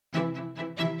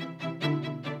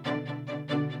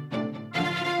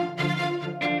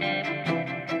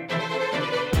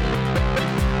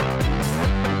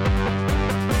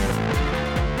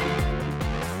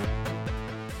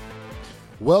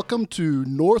Welcome to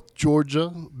North Georgia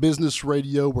Business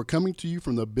Radio. We're coming to you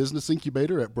from the Business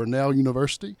Incubator at Brenau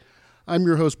University. I'm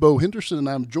your host, Bo Henderson, and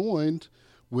I'm joined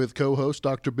with co-host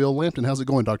Dr. Bill Lampton. How's it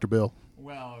going, Dr. Bill?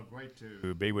 Well, great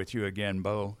to be with you again,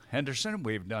 Bo Henderson.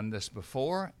 We've done this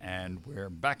before, and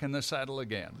we're back in the saddle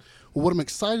again. Well, what I'm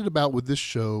excited about with this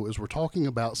show is we're talking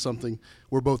about something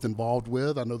we're both involved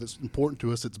with. I know that's important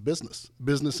to us. It's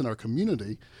business in our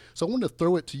community. So I wanted to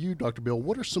throw it to you, Dr. Bill.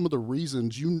 What are some of the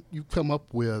reasons you come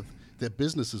up with that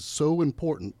business is so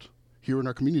important here in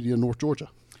our community in North Georgia?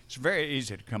 It's very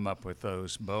easy to come up with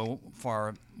those, Bo.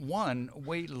 For one,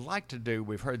 we've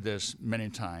heard this many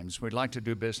times, we'd like to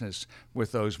do business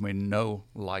with those we know,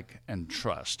 like, and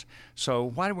trust. So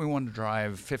why do we want to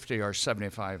drive 50 or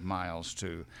 75 miles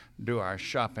to do our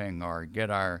shopping or get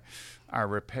our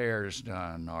repairs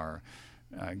done or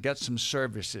get some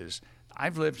services?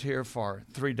 I've lived here for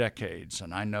 3 decades,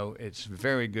 and I know it's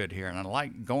very good here, and I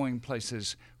like going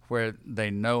places where they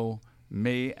know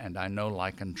me, and I know,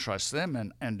 like, and trust them,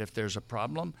 and if there's a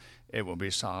problem, it will be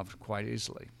solved quite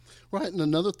easily. Right, and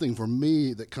another thing for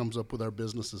me that comes up with our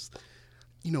business is,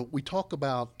 we talk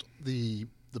about the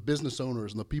business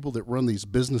owners and the people that run these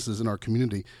businesses in our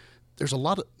community. There's a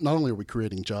lot of, not only are we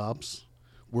creating jobs,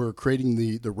 we're creating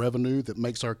the revenue that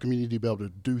makes our community be able to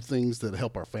do things that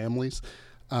help our families.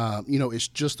 It's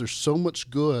just there's so much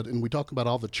good, and we talk about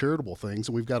all the charitable things,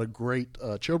 and we've got a great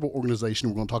charitable organization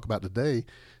we're going to talk about today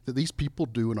that these people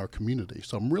do in our community.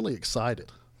 So I'm really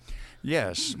excited.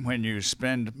 Yes, when you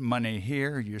spend money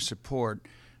here, you support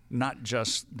not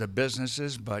just the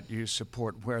businesses, but you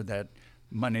support where that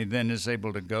money then is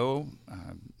able to go,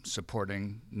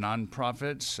 supporting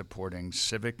nonprofits, supporting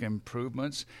civic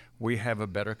improvements. We have a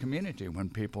better community when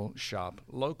people shop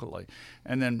locally.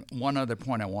 And then one other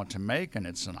point I want to make, and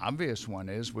it's an obvious one,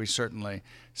 is we certainly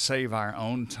save our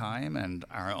own time and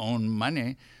our own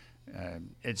money.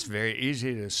 It's very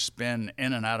easy to spend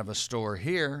in and out of a store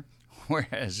here,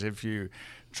 whereas if you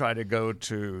try to go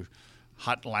to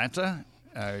Hotlanta,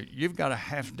 you've got a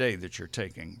half day that you're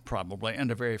taking probably, and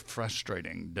a very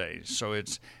frustrating day. So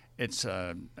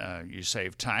you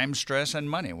save time, stress, and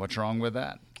money. What's wrong with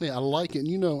that? Yeah, I like it.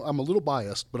 I'm a little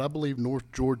biased, but I believe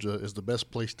North Georgia is the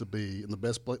best place to be and the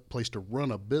best place to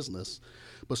run a business.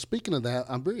 But speaking of that,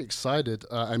 I'm very excited.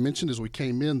 I mentioned as we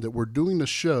came in that we're doing a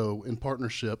show in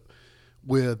partnership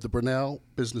with the Brenau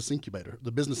Business Incubator,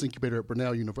 the Business Incubator at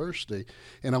Brenau University.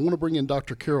 And I want to bring in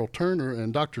Dr. Carroll Turner.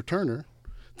 And Dr. Turner,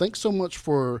 thanks so much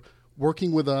for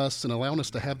working with us and allowing us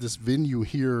to have this venue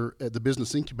here at the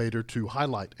Business Incubator to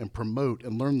highlight and promote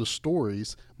and learn the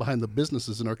stories behind the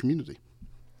businesses in our community.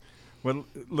 Well,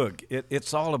 look,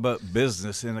 it's all about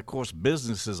business, and of course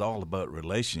business is all about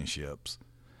relationships.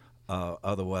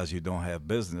 Otherwise you don't have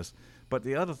business. But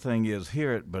the other thing is,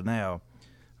 here at Brenau,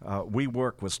 we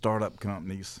work with startup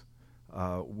companies.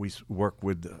 We work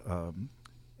with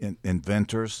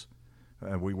inventors.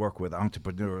 We work with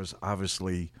entrepreneurs,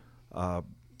 obviously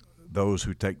those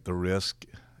who take the risk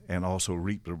and also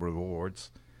reap the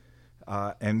rewards.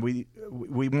 And we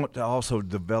want to also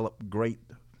develop great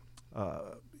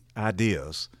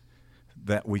ideas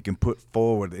that we can put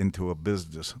forward into a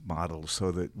business model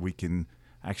so that we can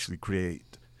actually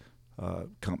create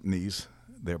companies,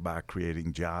 thereby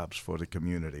creating jobs for the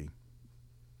community.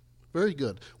 Very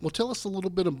good. Well, tell us a little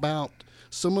bit about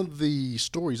some of the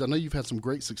stories. I know you've had some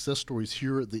great success stories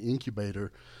here at the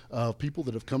incubator of people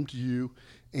that have come to you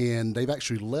and they've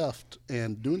actually left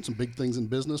and doing some big things in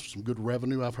business, some good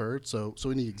revenue, I've heard. So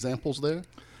any examples there?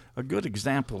 A good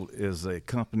example is a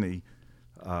company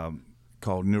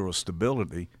called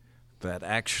Neurostability that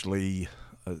actually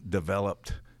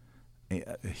developed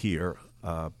here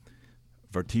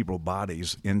vertebral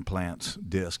bodies, implants,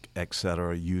 disc,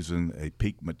 etc., using a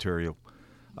PEEK material.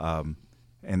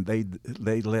 And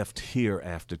they left here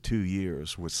after 2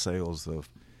 years with sales of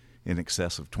in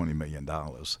excess of $20 million.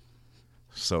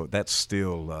 So that's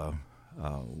still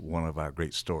one of our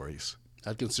great stories.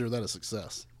 I'd consider that a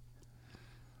success.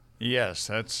 Yes,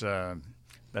 that's a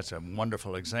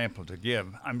wonderful example to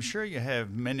give. I'm sure you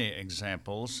have many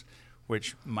examples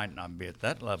which might not be at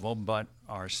that level, but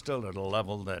are still at a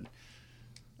level that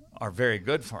are very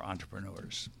good for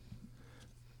entrepreneurs.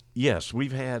 Yes,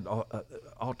 we've had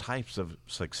all types of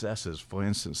successes. For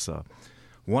instance,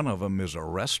 one of them is a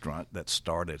restaurant that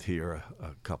started here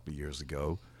a couple of years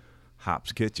ago,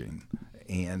 Hop's Kitchen,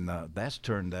 and that's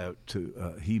turned out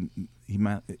to he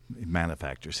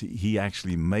manufactures. He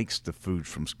actually makes the food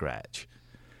from scratch,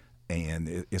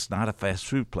 and it's not a fast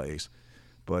food place.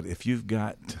 But if you've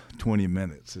got 20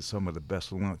 minutes, it's some of the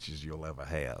best lunches you'll ever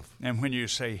have. And when you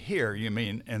say here, you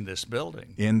mean in this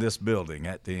building? In this building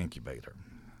at the incubator.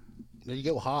 There you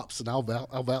go, hops, and I'll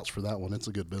vouch for that one. It's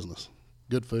a good business.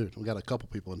 Good food. We got a couple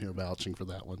people in here vouching for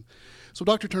that one. So,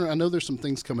 Dr. Turner, I know there's some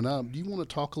things coming up. Do you want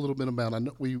to talk a little bit about? I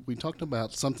know we talked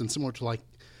about something similar to like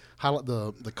highlight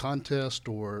the contest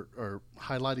or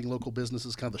highlighting local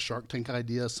businesses, kind of the Shark Tank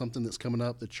idea, something that's coming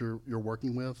up that you're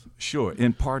working with. Sure,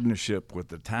 in partnership with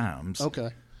the Times. Okay.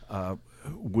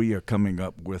 We are coming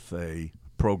up with a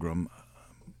program,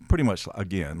 pretty much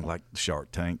again like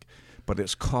Shark Tank, but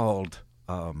it's called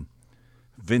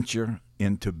Venture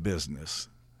into Business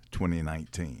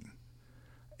 2019,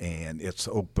 and it's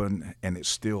open, and it's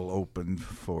still open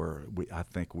for I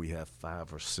think we have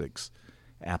 5 or 6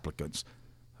 applicants,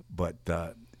 but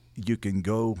you can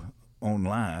go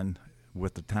online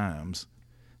with the Times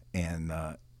and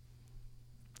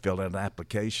fill out an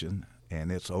application,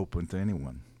 and it's open to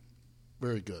anyone.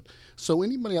 Very good. So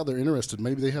anybody out there interested,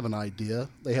 maybe they have an idea.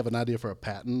 They have an idea for a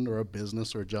patent or a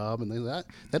business or a job, and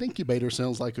that incubator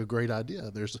sounds like a great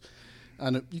idea.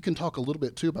 And you can talk a little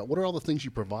bit too about what are all the things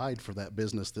you provide for that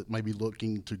business that may be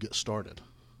looking to get started.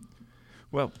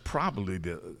 Well, probably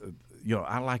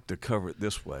I like to cover it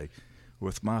this way.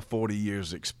 With my 40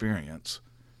 years experience,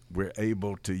 we're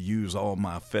able to use all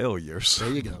my failures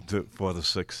there you go. For the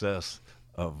success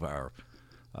of our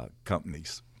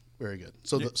companies. Very good.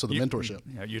 So the mentorship.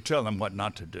 Yeah, you tell them what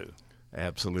not to do.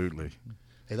 Absolutely.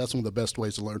 Hey, that's one of the best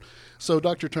ways to learn. So,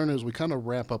 Dr. Turner, as we kind of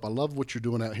wrap up, I love what you're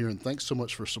doing out here, and thanks so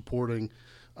much for supporting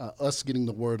us getting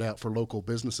the word out for local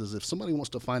businesses. If somebody wants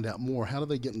to find out more, how do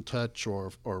they get in touch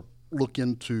or look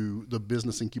into the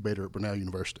Business Incubator at Brenau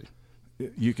University?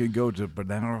 You can go to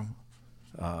Brenau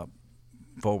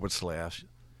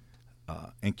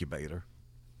 /incubator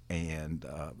and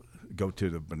go to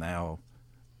the Brenau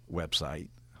website,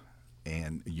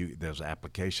 and there's an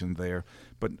application there.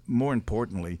 But more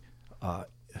importantly,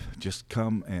 just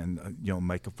come and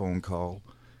make a phone call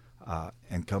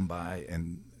and come by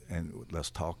and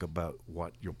let's talk about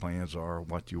what your plans are,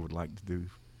 what you would like to do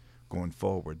going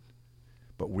forward.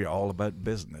 But we're all about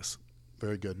business.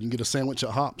 Very good. You can get a sandwich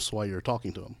at Hops while you're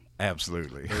talking to them.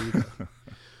 Absolutely. There you go.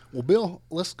 Well, Bill,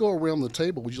 let's go around the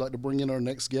table. Would you like to bring in our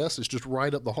next guest? It's just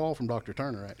right up the hall from Dr.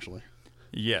 Turner, actually.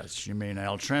 Yes, you mean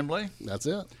Al Trembley? That's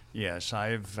it. Yes,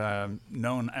 I've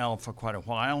known Al for quite a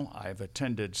while. I've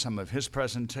attended some of his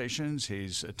presentations.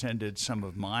 He's attended some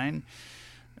of mine.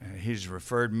 He's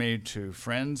referred me to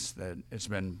friends that it's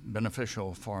been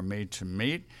beneficial for me to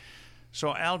meet.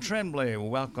 So, Al Trembley,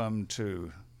 welcome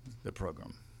to the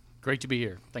program. Great to be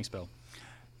here. Thanks, Bill.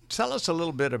 Tell us a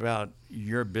little bit about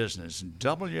your business,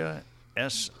 WSI.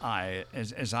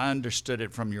 As I understood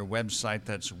it from your website,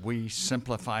 that's We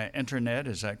Simplify Internet.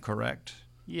 Is that correct?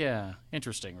 Yeah,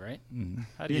 interesting, right? Mm-hmm.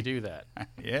 How do you do that?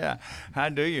 Yeah, how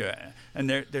do you? And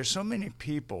there's so many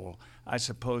people. I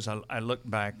suppose I look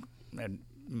back at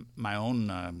my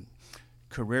own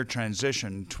career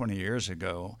transition 20 years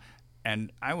ago,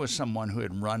 and I was someone who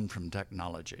had run from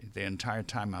technology the entire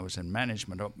time I was in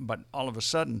management, but all of a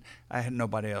sudden I had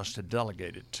nobody else to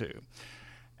delegate it to.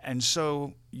 And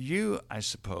so you, I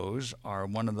suppose, are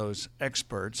one of those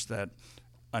experts that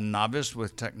a novice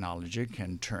with technology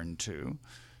can turn to.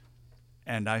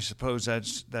 And I suppose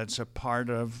that's a part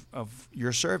of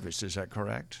your service. Is that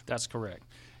correct? That's correct.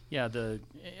 Yeah,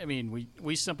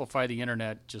 we simplify the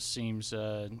internet just seems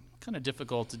kind of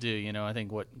difficult to do. I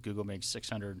think Google makes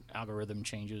 600 algorithm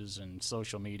changes and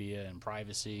social media and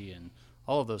privacy and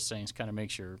all of those things kind of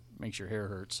makes your hair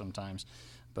hurt sometimes.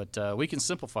 But we can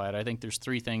simplify it. I think there's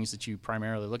 3 things that you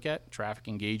primarily look at: traffic,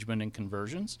 engagement, and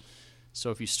conversions. So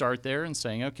if you start there and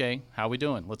saying, okay, how are we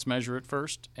doing? Let's measure it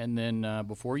first. And then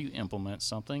before you implement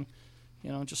something,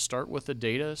 just start with the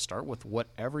data, start with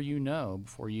whatever you know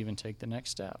before you even take the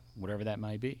next step, whatever that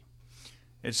might be.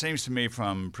 It seems to me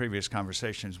from previous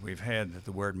conversations we've had that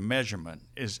the word measurement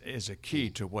is a key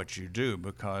to what you do,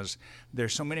 because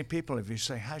there's so many people, if you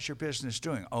say, how's your business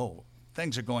doing? Oh,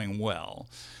 things are going well.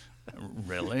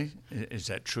 Really? Is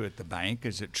that true at the bank?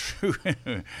 Is it true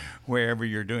wherever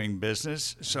you're doing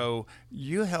business? So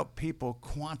you help people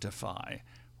quantify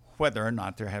whether or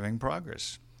not they're having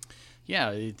progress. Yeah,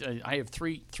 I have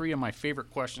three of my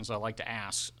favorite questions I like to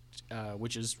ask,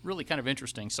 which is really kind of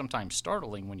interesting, sometimes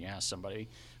startling when you ask somebody.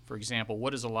 For example,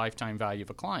 what is the lifetime value of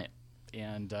a client?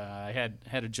 And I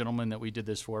had a gentleman that we did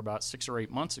this for about 6 or 8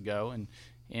 months ago,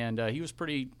 and he was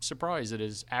pretty surprised that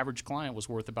his average client was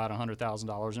worth about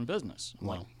 $100,000 in business. I'm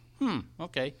like,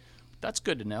 okay, that's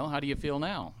good to know. How do you feel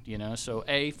now? So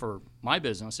for my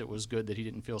business, it was good that he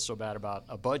didn't feel so bad about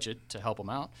a budget to help him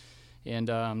out. And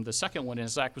the second one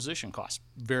is acquisition costs.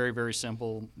 Very, very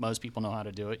simple. Most people know how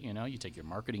to do it. You take your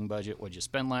marketing budget. What did you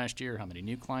spend last year? How many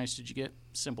new clients did you get?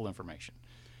 Simple information.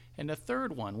 And the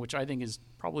third one, which I think is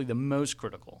probably the most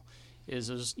critical,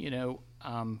 is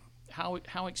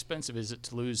how expensive is it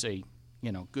to lose a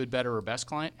good, better, or best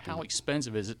client? How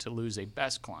expensive is it to lose a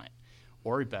best client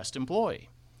or a best employee?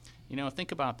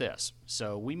 Think about this.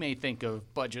 So we may think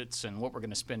of budgets and what we're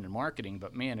going to spend in marketing,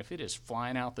 but man, if it is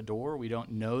flying out the door, we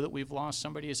don't know that we've lost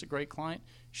somebody as a great client,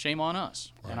 shame on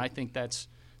us. Right. And I think that's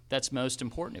most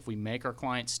important. If we make our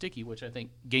clients sticky, which I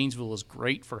think Gainesville is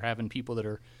great for having people that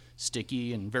are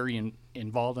sticky and very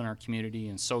involved in our community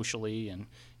and socially and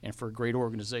for great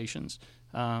organizations,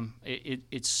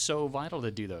 it's so vital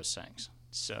to do those things.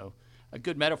 So a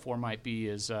good metaphor might be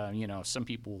is, some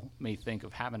people may think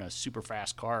of having a super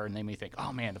fast car and they may think,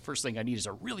 oh man, the first thing I need is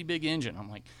a really big engine. I'm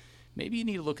like, maybe you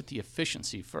need to look at the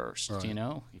efficiency first. Right.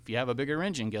 If you have a bigger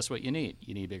engine, guess what you need?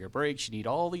 You need bigger brakes. You need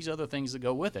all these other things that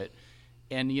go with it.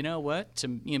 And you know what? To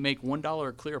make $1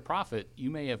 a clear profit, you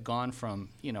may have gone from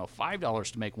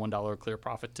 $5 to make $1 a clear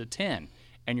profit to 10,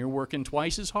 and you're working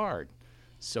twice as hard.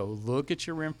 So look at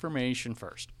your information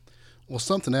first. Well,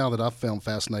 something now that I've found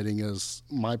fascinating is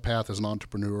my path as an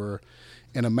entrepreneur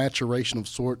and a maturation of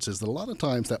sorts is that a lot of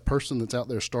times that person that's out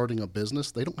there starting a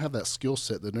business, they don't have that skill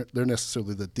set. They're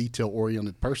necessarily the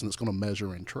detail-oriented person that's going to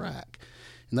measure and track.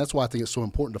 And that's why I think it's so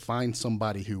important to find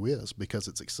somebody who is, because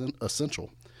it's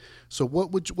essential. So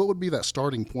what would be that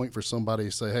starting point for somebody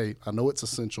to say, hey, I know it's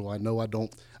essential. I know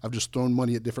I've just thrown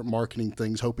money at different marketing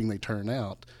things hoping they turn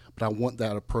out, but I want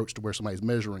that approach to where somebody's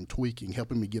measuring, tweaking,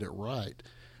 helping me get it right.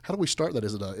 How do we start that?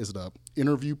 Is it a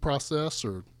interview process,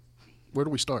 or where do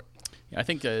we start? Yeah, I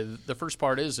think the first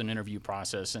part is an interview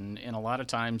process, and a lot of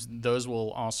times those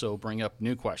will also bring up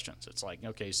new questions. It's like,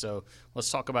 okay, so let's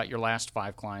talk about your last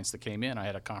 5 clients that came in. I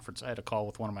had a call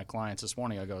with one of my clients this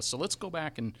morning. I go, so let's go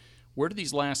back and where do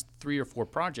these last 3 or 4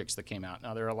 projects that came out?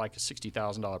 Now they're like a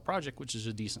 $60,000 project, which is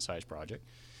a decent sized project,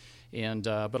 and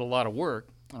but a lot of work.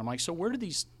 And I'm like, so where did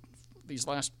these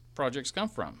last projects come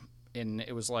from? And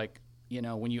it was like,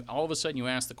 when you all of a sudden you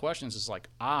ask the questions, it's like,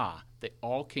 they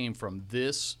all came from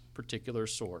this particular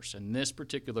source, and this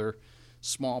particular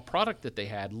small product that they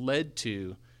had led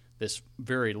to this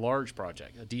very large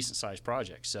project, a decent sized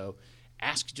project. So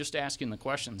asking the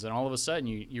questions, and all of a sudden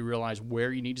you realize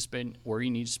where you need to spend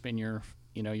your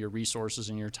your resources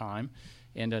and your time,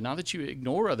 and not that you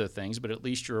ignore other things, but at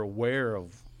least you're aware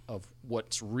of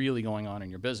what's really going on in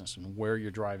your business and where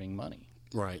you're driving money.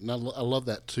 Right, and I love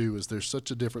that too. Is there's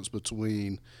such a difference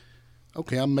between,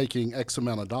 okay, I'm making X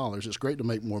amount of dollars. It's great to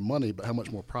make more money, but how much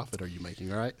more profit are you making,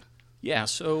 right? Yeah,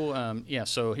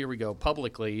 so here we go.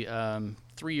 Publicly,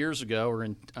 3 years ago, or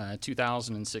in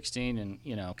 2016,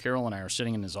 and Carroll and I are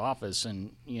sitting in his office,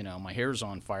 and my hair's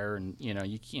on fire, and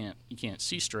you can't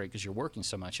see straight because you're working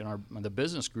so much, and the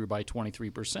business grew by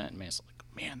 23%. Man, it's like,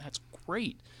 man, that's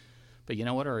great, but you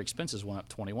know what? Our expenses went up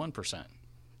 21%,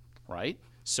 right?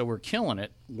 So we're killing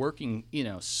it, working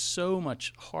so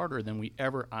much harder than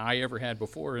I ever had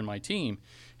before in my team.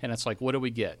 And it's like, what do we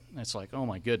get? And it's like, oh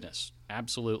my goodness,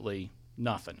 absolutely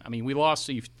nothing. I mean, we lost.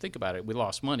 So you think about it, we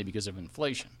lost money because of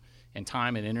inflation and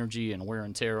time and energy and wear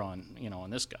and tear on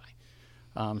on this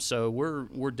guy. So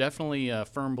we're definitely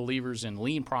firm believers in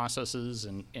lean processes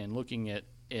and looking at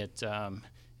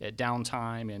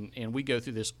downtime, and we go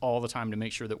through this all the time to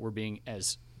make sure that we're being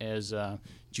as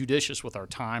judicious with our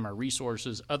time, our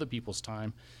resources, other people's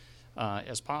time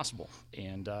as possible.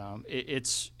 And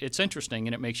it's interesting,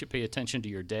 and it makes you pay attention to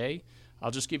your day. I'll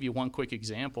just give you one quick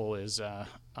example. Is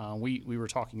we were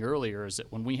talking earlier, is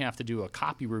that when we have to do a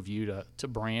copy review to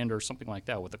brand or something like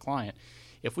that with a client,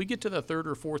 if we get to the 3rd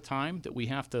or 4th time that we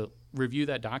have to review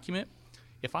that document,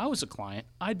 if I was a client,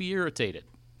 I'd be irritated.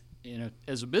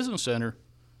 As a business owner,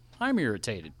 I'm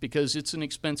irritated because it's an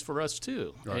expense for us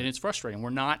too, right. And it's frustrating.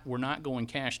 We're not going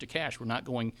cash to cash. We're not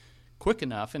going quick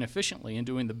enough and efficiently and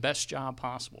doing the best job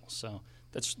possible. So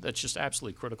that's just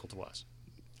absolutely critical to us.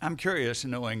 I'm curious,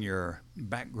 knowing your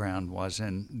background was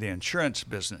in the insurance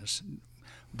business,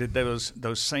 did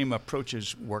those same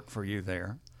approaches work for you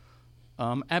there?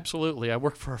 Absolutely. I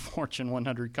worked for a Fortune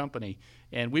 100 company,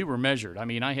 and we were measured. I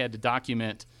mean, I had to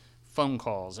document phone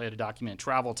calls, I had to document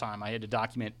travel time, I had to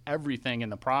document everything in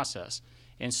the process.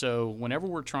 And so whenever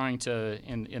we're trying to,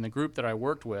 in the group that I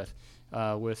worked with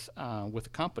the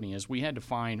company, is we had to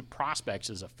find prospects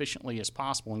as efficiently as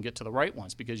possible and get to the right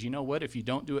ones, because you know what, if you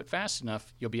don't do it fast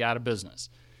enough, you'll be out of business.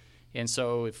 And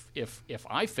so if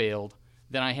I failed,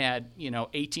 then I had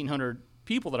 1,800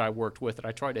 people that I worked with that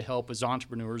I tried to help as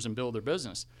entrepreneurs and build their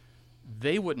business.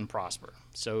 They wouldn't prosper.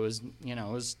 So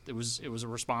it was a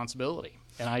responsibility,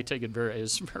 and I take it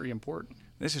it's very important.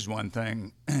 This is one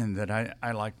thing that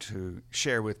I like to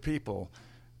share with people.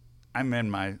 I'm in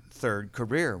my third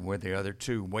career. Were the other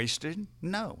two wasted?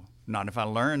 No, not if I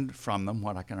learned from them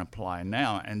what I can apply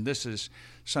now. And this is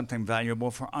something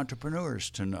valuable for entrepreneurs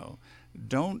to know.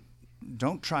 Don't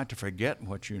try to forget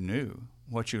what you knew,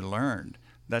 what you learned.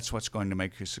 That's what's going to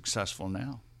make you successful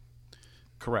now.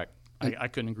 Correct. I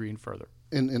couldn't agree any further.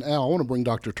 And Al, I want to bring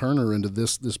Dr. Turner into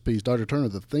this piece. Dr. Turner,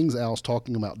 the things Al's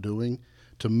talking about doing,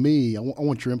 to me, I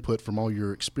want your input from all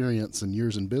your experience and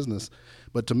years in business.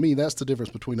 But to me, that's the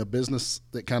difference between a business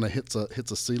that kind of hits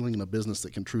a ceiling and a business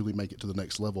that can truly make it to the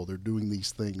next level. They're doing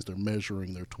these things, they're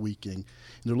measuring, they're tweaking, and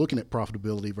they're looking at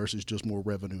profitability versus just more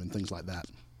revenue and things like that.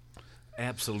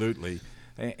 Absolutely.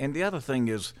 And the other thing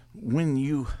is, when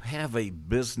you have a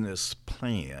business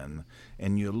plan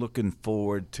and you're looking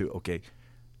forward to, okay,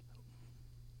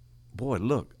 boy,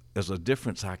 look, there's a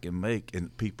difference I can make in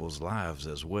people's lives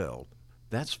as well.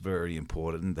 That's very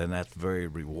important, and that's very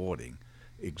rewarding.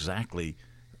 Exactly.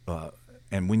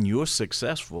 And when you're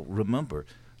successful, remember,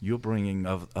 you're bringing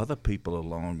other people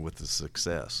along with the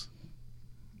success.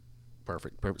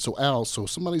 Perfect. So, Al,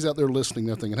 somebody's out there listening,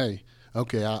 they're thinking, hey,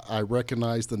 okay, I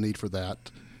recognize the need for that.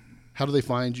 How do they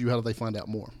find you? How do they find out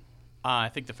more? I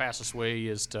think the fastest way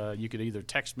is you could either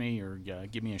text me or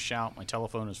give me a shout. My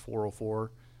telephone is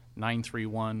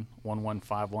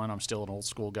 404-931-1151. I'm still an old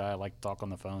school guy. I like to talk on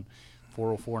the phone.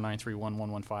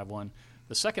 404-931-1151.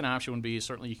 The second option would be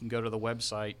certainly you can go to the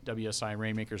website,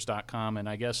 WSIRainmakers.com, and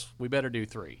I guess we better do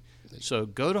three. So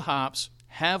go to Hops,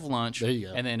 have lunch,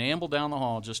 and then amble down the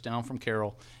hall just down from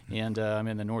Carroll, and I'm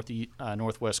in the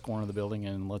northwest corner of the building,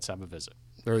 and let's have a visit.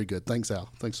 Very good. Thanks, Al.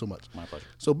 Thanks so much. My pleasure.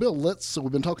 So, Bill,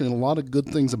 we've been talking a lot of good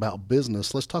things about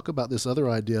business. Let's talk about this other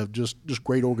idea of just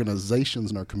great organizations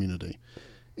in our community.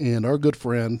 And our good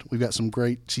friend,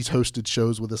 she's hosted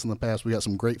shows with us in the past. We got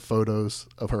some great photos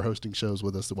of her hosting shows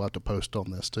with us that we'll have to post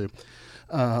on this too.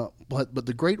 But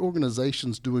the great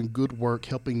organizations doing good work,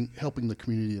 helping the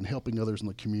community and helping others in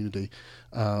the community.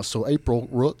 So April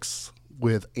Rooks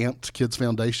with AMPED Kids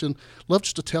Foundation. Love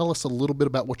just to tell us a little bit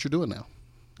about what you're doing now.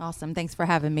 Awesome. Thanks for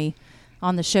having me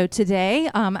on the show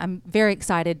today. I'm very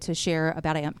excited to share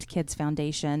about AMPED Kids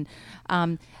Foundation.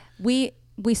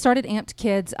 We started AMPED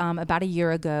Kids about a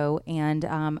year ago,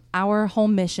 and our whole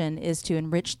mission is to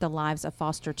enrich the lives of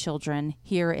foster children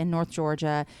here in North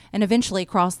Georgia and eventually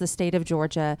across the state of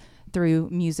Georgia through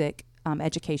music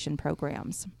education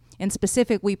programs. In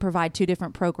specific, we provide two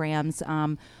different programs,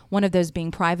 one of those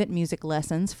being private music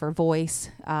lessons for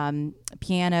voice,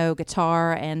 piano,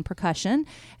 guitar, and percussion.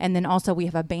 And then also we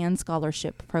have a band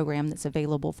scholarship program that's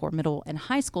available for middle and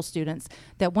high school students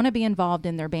that want to be involved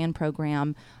in their band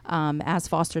program as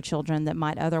foster children that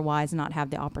might otherwise not have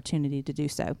the opportunity to do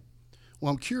so.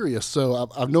 Well, I'm curious. So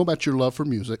I know about your love for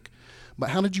music,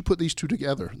 but how did you put these two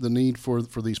together, the need for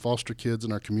these foster kids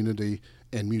in our community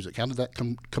and music? How did that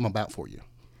come about for you?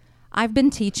 I've been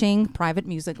teaching private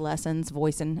music lessons,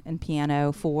 voice and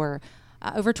piano, for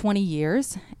over 20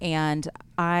 years, and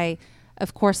I,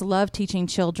 of course, love teaching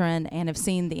children and have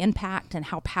seen the impact and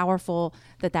how powerful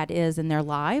that is in their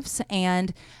lives.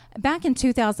 And back in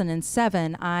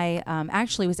 2007, I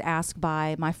actually was asked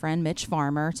by my friend Mitch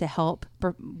Farmer to help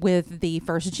with the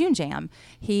first June Jam.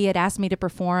 He had asked me to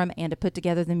perform and to put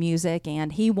together the music,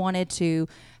 and he wanted to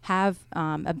have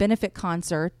a benefit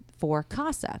concert for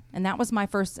CASA. And that was my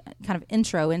first kind of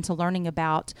intro into learning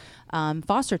about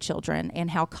foster children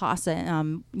and how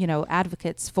CASA,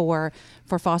 advocates for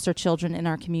foster children in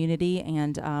our community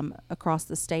and across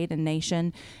the state and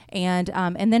nation. And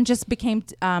then just became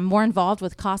more involved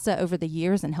with CASA over the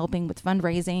years and helping with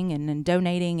fundraising and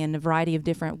donating in a variety of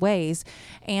different ways.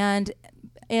 And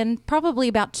probably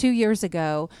about 2 years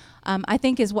ago, I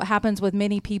think is what happens with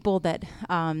many people that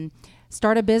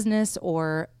start a business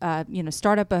or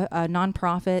start up a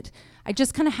nonprofit. I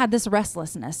just kind of had this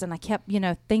restlessness, and I kept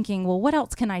thinking, well, what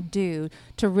else can I do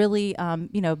to really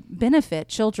benefit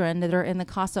children that are in the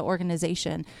CASA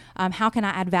organization? How can I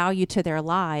add value to their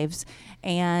lives?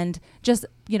 And just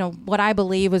what I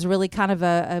believe was really kind of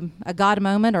a God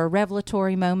moment or a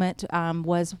revelatory moment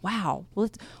was, wow,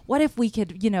 what if we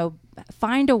could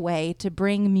find a way to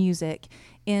bring music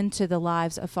into the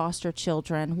lives of foster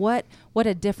children? What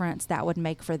a difference that would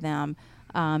make for them.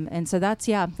 And so that's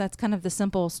kind of the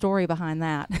simple story behind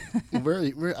that.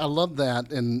 Very, very, I love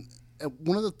that. And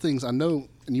one of the things I know,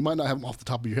 and you might not have them off the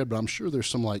top of your head, but I'm sure there's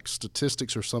some like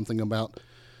statistics or something about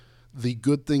the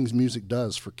good things music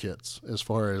does for kids, as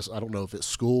far as, I don't know if it's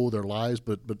school, their lives,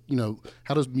 but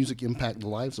how does music impact the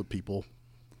lives of people?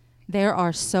 There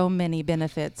are so many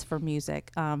benefits for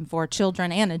music for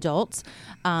children and adults.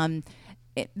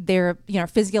 there are,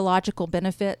 physiological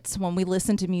benefits when we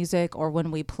listen to music or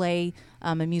when we play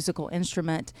a musical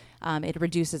instrument. It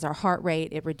reduces our heart rate.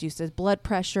 It reduces blood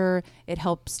pressure. It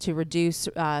helps to reduce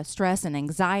stress and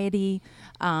anxiety.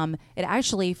 It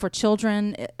actually, for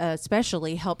children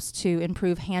especially, helps to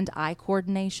improve hand-eye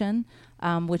coordination,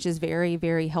 which is very,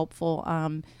 very helpful,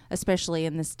 especially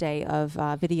in this day of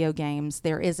video games.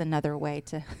 There is another way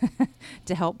to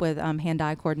to help with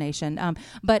hand-eye coordination.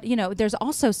 But, there's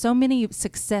also so many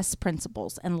success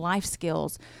principles and life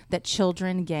skills that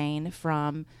children gain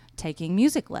from taking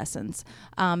music lessons.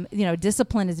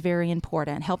 Discipline is very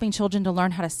important. Helping children to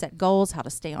learn how to set goals, how to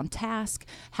stay on task,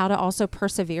 how to also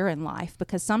persevere in life,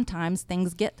 because sometimes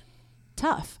things get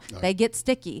tough. Right. They get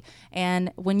sticky.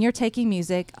 And when you're taking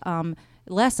music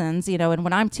lessons, and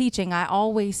when I'm teaching, I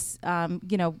always,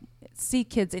 see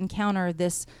kids encounter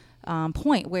this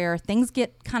point where things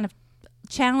get kind of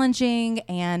challenging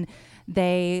and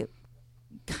they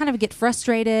kind of get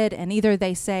frustrated, and either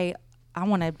they say, I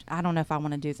don't know if I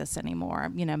want to do this anymore.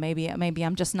 Maybe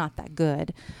I'm just not that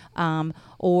good.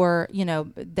 Or,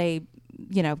 they,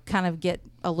 kind of get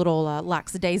a little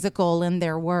lackadaisical in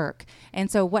their work. And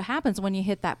so what happens when you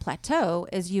hit that plateau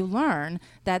is you learn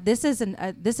that this is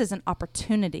an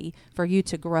opportunity for you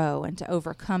to grow and to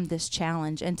overcome this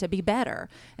challenge and to be better.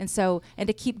 And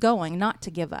to keep going, not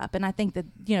to give up. And I think that,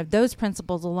 those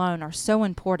principles alone are so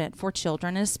important for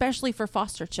children, and especially for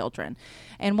foster children.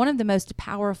 And one of the most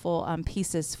powerful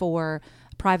pieces for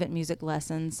private music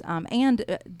lessons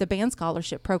and the band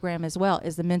scholarship program as well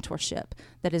is the mentorship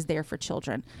that is there for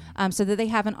children, so that they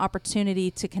have an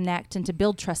opportunity to connect and to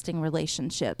build trusting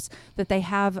relationships, that they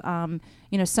have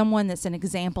someone that's an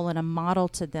example and a model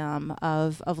to them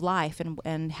of life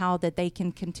and how that they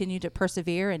can continue to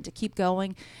persevere and to keep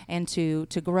going and to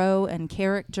grow in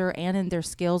character and in their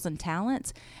skills and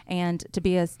talents, and to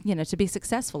be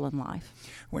successful in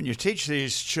life. When you teach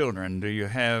these children, do you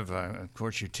have, of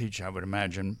course you teach, I would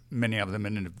imagine, many of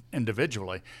them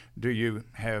individually. Do you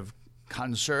have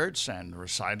concerts and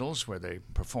recitals where they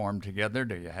perform together?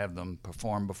 Do you have them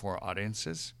perform before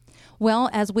audiences? Well,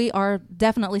 as we are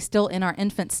definitely still in our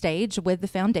infant stage with the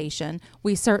foundation,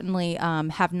 we certainly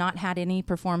have not had any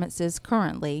performances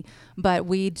currently, but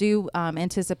we do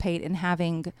anticipate in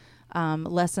having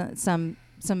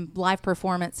some live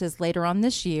performances later on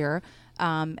this year.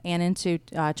 And into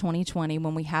 2020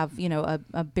 when we have,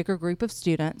 a bigger group of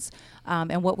students.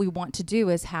 And what we want to do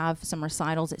is have some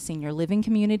recitals at senior living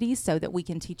communities so that we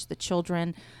can teach the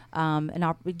children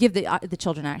give the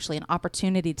children actually an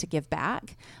opportunity to give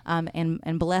back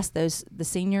and bless the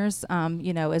seniors,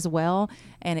 as well.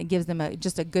 And it gives them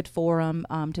just a good forum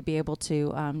to be able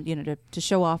to, to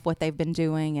show off what they've been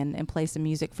doing and play some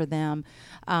music for them.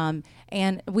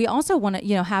 And we also want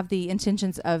to, have the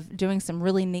intentions of doing some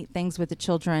really neat things with the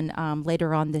children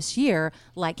later on this year,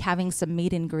 like having some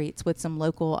meet and greets with some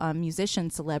local musician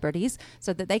celebrities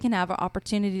so that they can have an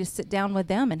opportunity to sit down with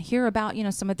them and hear about,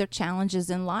 some of their challenges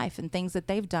in life and things that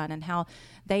they've done and how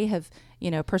they have,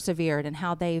 persevered and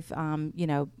how they've,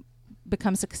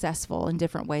 become successful in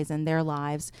different ways in their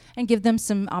lives, and give them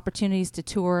some opportunities to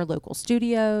tour local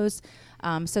studios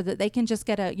so that they can just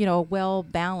get a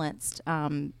well-balanced,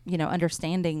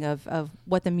 understanding of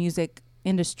what the music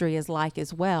industry is like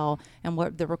as well and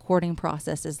what the recording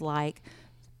process is like.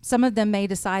 Some of them may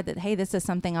decide that, hey, this is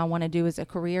something I want to do as a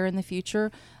career in the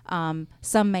future.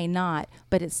 Some may not,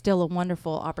 but it's still a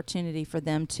wonderful opportunity for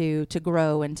them to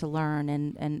grow and to learn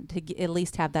and to at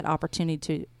least have that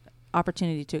opportunity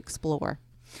to explore.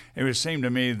 It would seem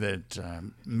to me that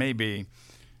maybe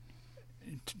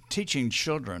teaching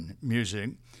children music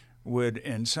would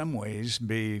in some ways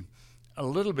be a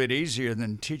little bit easier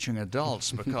than teaching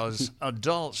adults because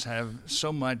adults have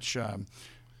so much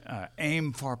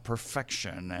aim for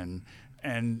perfection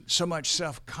and so much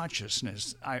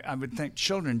self-consciousness. I would think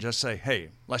children just say, hey,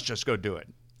 let's just go do it.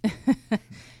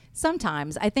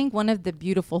 Sometimes. I think one of the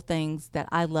beautiful things that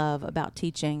I love about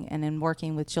teaching and in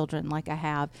working with children like I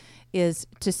have is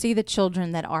to see the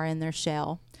children that are in their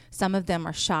shell. Some of them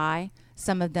are shy.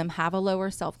 Some of them have a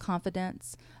lower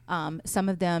self-confidence. Some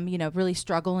of them, really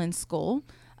struggle in school.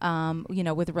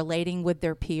 With relating with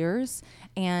their peers.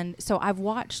 And so I've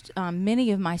watched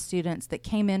many of my students that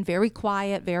came in very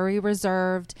quiet, very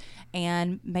reserved,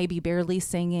 and maybe barely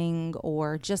singing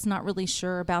or just not really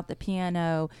sure about the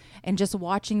piano, and just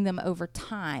watching them over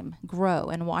time grow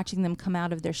and watching them come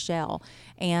out of their shell.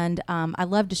 And I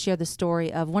love to share the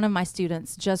story of one of my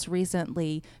students just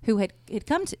recently who had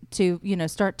come to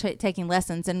start taking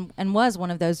lessons and was one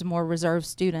of those more reserved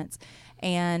students.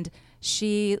 And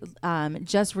she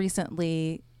just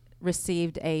recently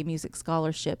received a music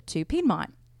scholarship to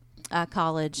Piedmont.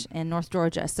 college in North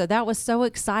Georgia. So that was so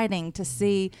exciting to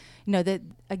see,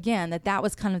 that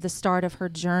was kind of the start of her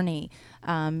journey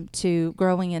to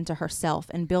growing into herself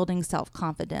and building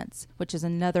self-confidence, which is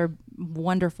another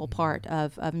wonderful part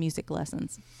of music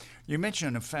lessons. You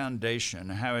mentioned a foundation.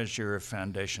 How is your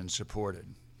foundation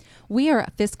supported? We are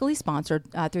fiscally sponsored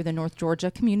through the North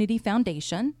Georgia Community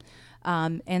Foundation.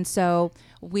 And so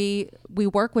we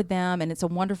work with them, and it's a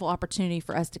wonderful opportunity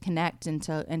for us to connect and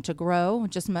to grow,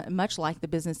 just much like the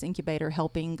Business Incubator,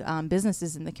 helping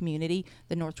businesses in the community.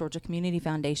 The North Georgia Community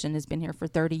Foundation has been here for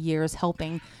 30 years,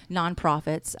 helping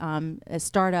nonprofits,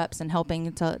 startups, and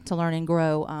helping to learn and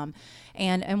grow.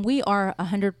 And we are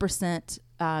 100%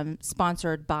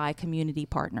 sponsored by community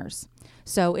partners.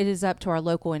 So it is up to our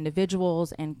local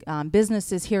individuals and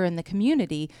businesses here in the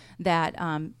community that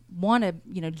want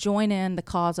to, join in the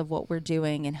cause of what we're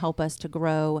doing and help us to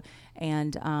grow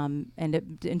and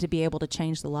to be able to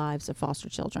change the lives of foster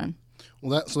children.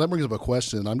 Well, that brings up a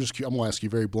question. I'm going to ask you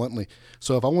very bluntly.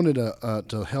 So, if I wanted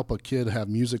to help a kid have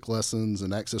music lessons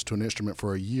and access to an instrument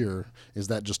for a year, is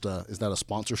that a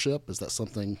sponsorship? Is that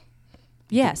something?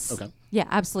 Yes. Okay. Yeah,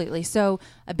 absolutely. So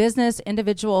a business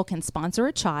individual can sponsor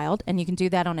a child, and you can do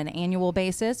that on an annual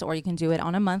basis, or you can do it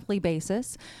on a monthly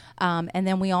basis. And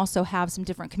then we also have some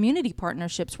different community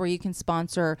partnerships where you can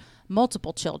sponsor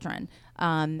multiple children.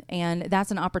 And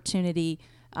that's an opportunity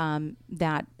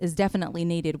that is definitely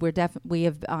needed. We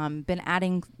have been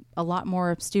adding a lot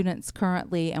more students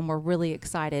currently, and we're really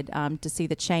excited to see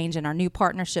the change in our new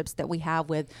partnerships that we have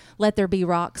with Let There Be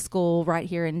Rock School right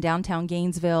here in downtown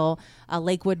Gainesville.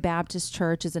 Lakewood Baptist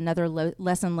Church is another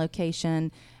lesson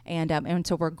location, and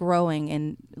so we're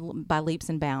growing by leaps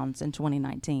and bounds in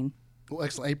 2019. Well,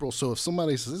 excellent, April. So if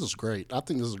somebody says, this is great, I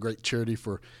think this is a great charity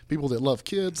for people that love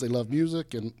kids, they love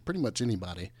music, and pretty much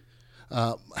anybody.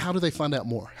 How do they find out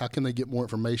more? How can they get more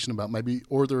information about maybe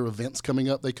or there are events coming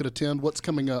up they could attend? What's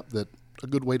coming up that a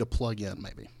good way to plug in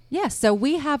maybe? Yes, so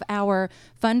we have our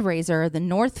fundraiser, the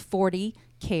North 40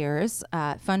 Cares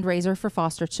fundraiser for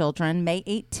foster children, May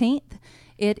 18th.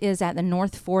 It is at the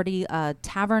North 40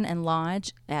 Tavern and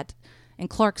Lodge in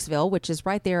Clarksville, which is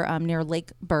right there near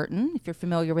Lake Burton, if you're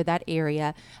familiar with that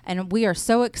area. And we are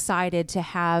so excited to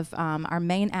have our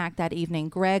main act that evening,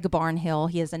 Greg Barnhill.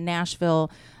 He is a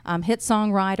Nashville hit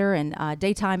songwriter and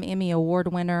Daytime Emmy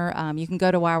Award winner. You can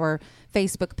go to our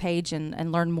Facebook page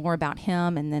and learn more about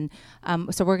him. And then,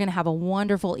 so we're going to have a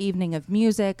wonderful evening of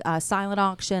music, silent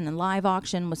auction and live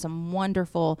auction with some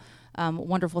wonderful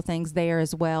things there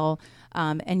as well.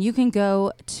 And you can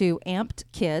go to AMPED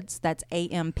Kids, that's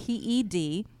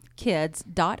AMPED,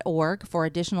 kids.org for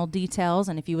additional details,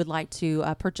 and if you would like to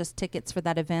purchase tickets for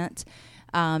that event.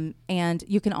 And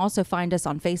you can also find us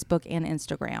on Facebook and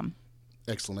Instagram.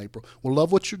 Excellent, April. Well,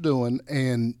 love what you're doing,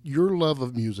 and your love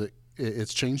of music,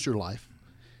 it's changed your life.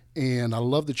 And I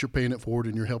love that you're paying it forward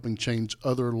and you're helping change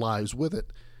other lives with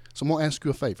it. So I'm going to ask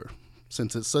you a favor.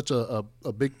 Since it's such a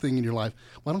big thing in your life,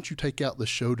 why don't you take out the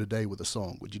show today with a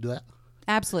song? Would you do that?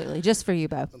 Absolutely. Just for you,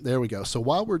 Bo. There we go. So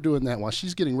while we're doing that, while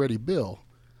she's getting ready, Bill,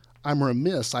 I'm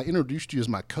remiss. I introduced you as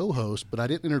my co-host, but I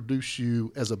didn't introduce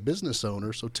you as a business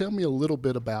owner. So tell me a little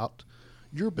bit about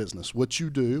your business, what you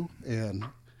do, and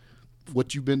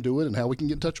what you've been doing, and how we can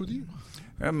get in touch with you.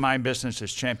 My business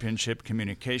is Championship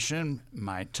Communication.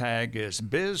 My tag is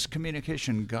Biz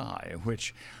Communication Guy,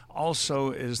 which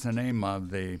also is the name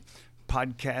of the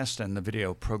podcast and the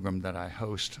video program that I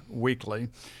host weekly.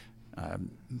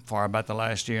 For about the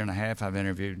last year and a half, I've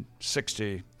interviewed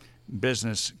 60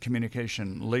 business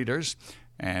communication leaders,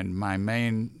 and my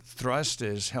main thrust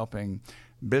is helping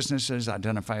businesses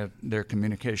identify their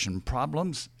communication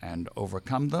problems and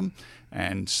overcome them.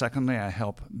 And secondly, I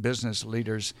help business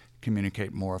leaders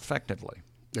communicate more effectively.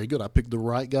 Very good. I picked the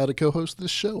right guy to co-host this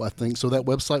show, I think. So that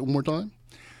website one more time?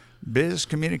 Biz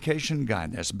Communication Guy.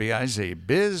 That's B-I-Z.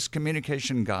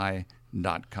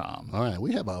 BizCommunicationGuy.com. All right.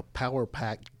 We have a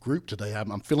power-packed group today.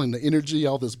 I'm feeling the energy,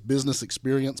 all this business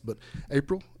experience. But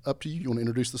April, up to you. You want to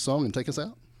introduce the song and take us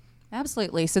out?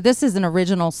 Absolutely. So this is an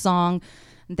original song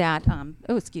that,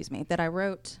 that I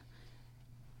wrote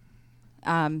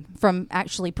from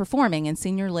actually performing in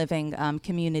senior living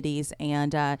communities,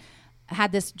 and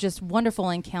had this just wonderful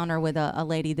encounter with a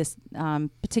lady this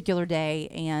particular day,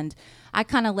 and I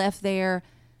kind of left there,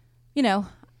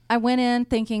 I went in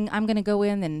thinking I'm going to go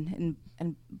in and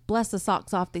bless the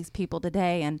socks off these people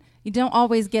today, and you don't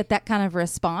always get that kind of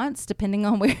response depending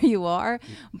on where you are,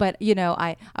 but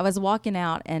I was walking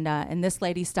out, and this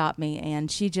lady stopped me, and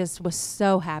she just was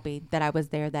so happy that I was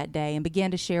there that day and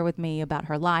began to share with me about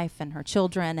her life and her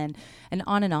children and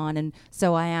on, and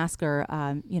so I asked her,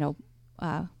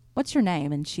 what's your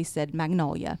name? And she said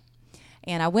Magnolia.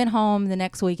 And I went home the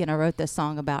next week and I wrote this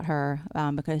song about her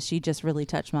because she just really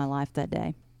touched my life that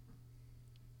day.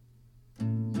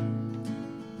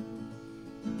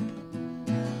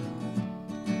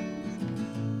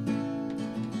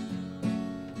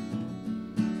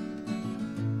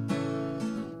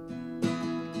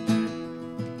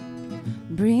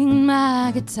 Bring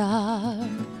my guitar,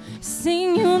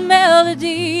 sing you a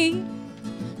melody,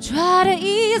 try to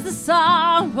ease the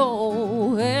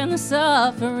sorrow and the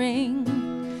suffering.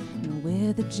 And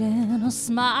with a gentle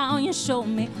smile you show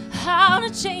me how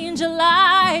to change a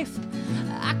life.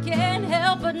 I can't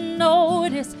help but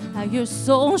notice how your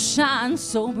soul shines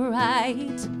so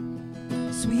bright.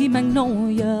 Sweet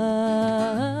magnolia,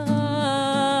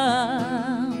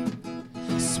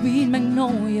 sweet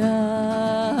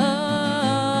magnolia.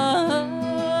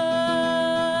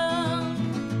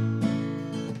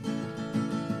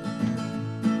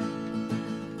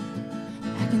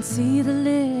 See the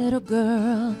little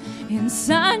girl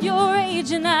inside your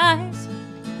aging eyes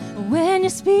when you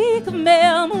speak of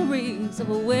memories of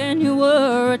when you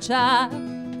were a child.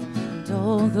 And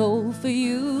although for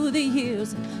you the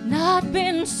years have not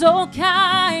been so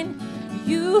kind,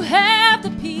 you have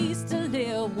the peace to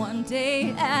live one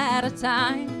day at a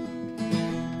time.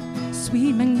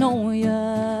 Sweet magnolia,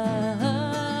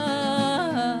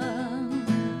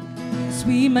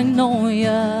 sweet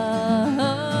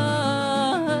magnolia.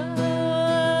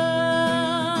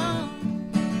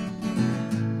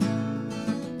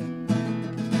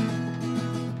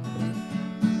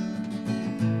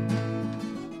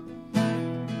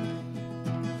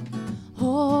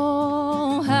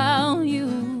 Oh, how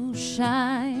you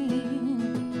shine.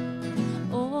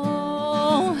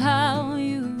 Oh, how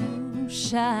you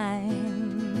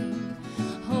shine.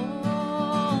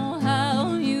 Oh,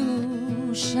 how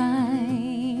you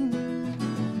shine.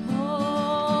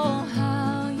 Oh,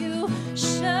 how you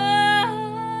shine.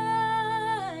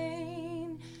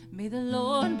 May the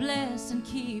Lord bless and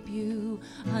keep you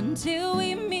until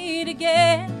we meet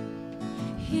again,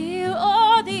 here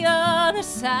or the other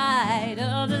side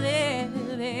of the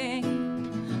living.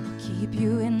 I'll keep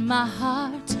you in my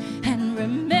heart and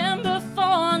remember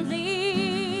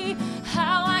fondly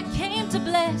how I came to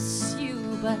bless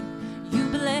you, but you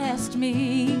blessed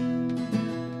me.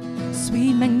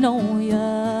 Sweet magnolia,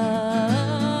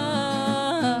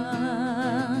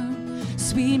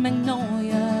 sweet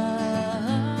magnolia.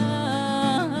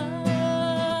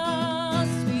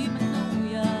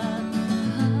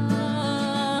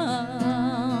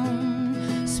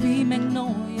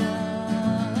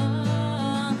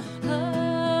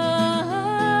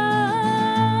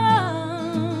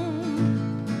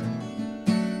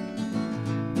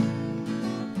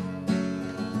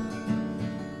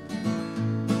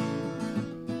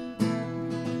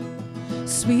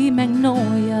 Sweet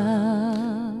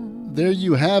magnolia. There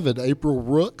you have it, April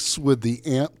Rooks with the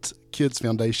AMPED Kids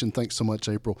Foundation. Thanks so much,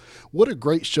 April. What a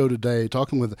great show today,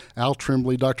 talking with Al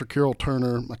Trembley, Dr. Carroll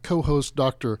Turner, my co-host,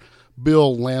 Dr.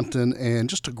 Bill Lampton, and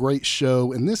just a great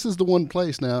show. And this is the one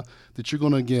place now that you're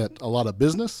going to get a lot of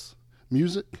business,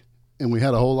 music, and we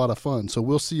had a whole lot of fun. So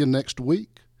we'll see you next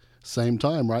week, same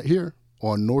time right here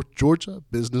on North Georgia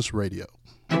Business Radio.